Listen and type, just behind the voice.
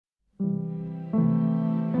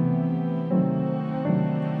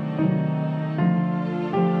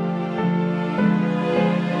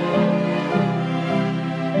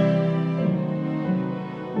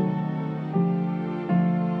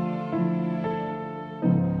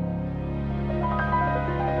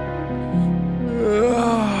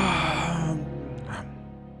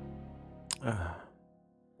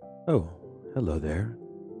Oh, hello there.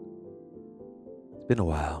 It's been a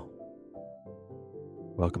while.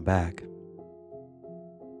 Welcome back.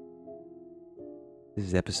 This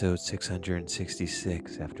is episode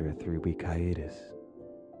 666 after a 3-week hiatus.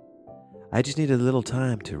 I just needed a little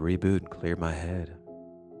time to reboot and clear my head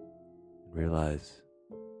and realize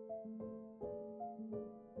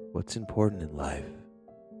what's important in life.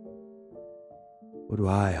 What do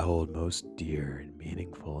I hold most dear and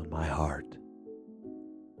meaningful in my heart?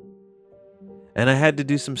 And I had to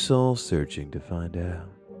do some soul searching to find out.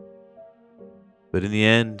 But in the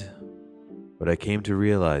end, what I came to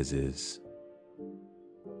realize is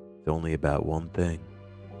it's only about one thing.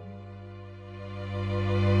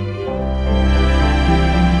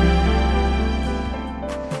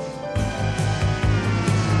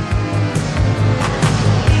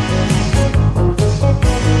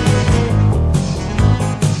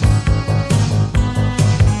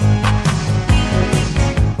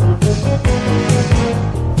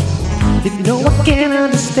 You know I can't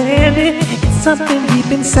understand it. It's something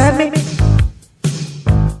deep inside me.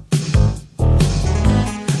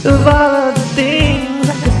 Of all of the things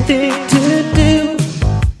I could think to do,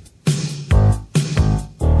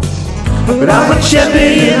 but I'm a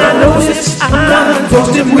champion, I know this. I'm a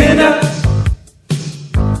frosted winner.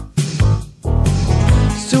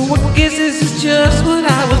 So I guess this is just what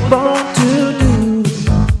I was born to do.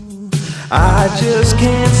 I just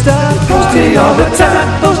can't stop posting all the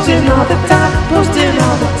time, posting all the time, posting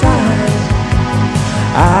all the time.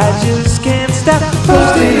 I just can't stop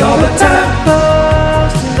posting all the time,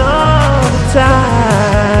 posting all the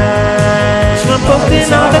time. So I'm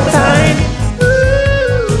posting all the time.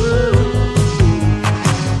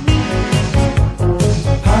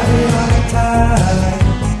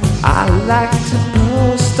 I like to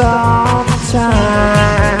post all the time.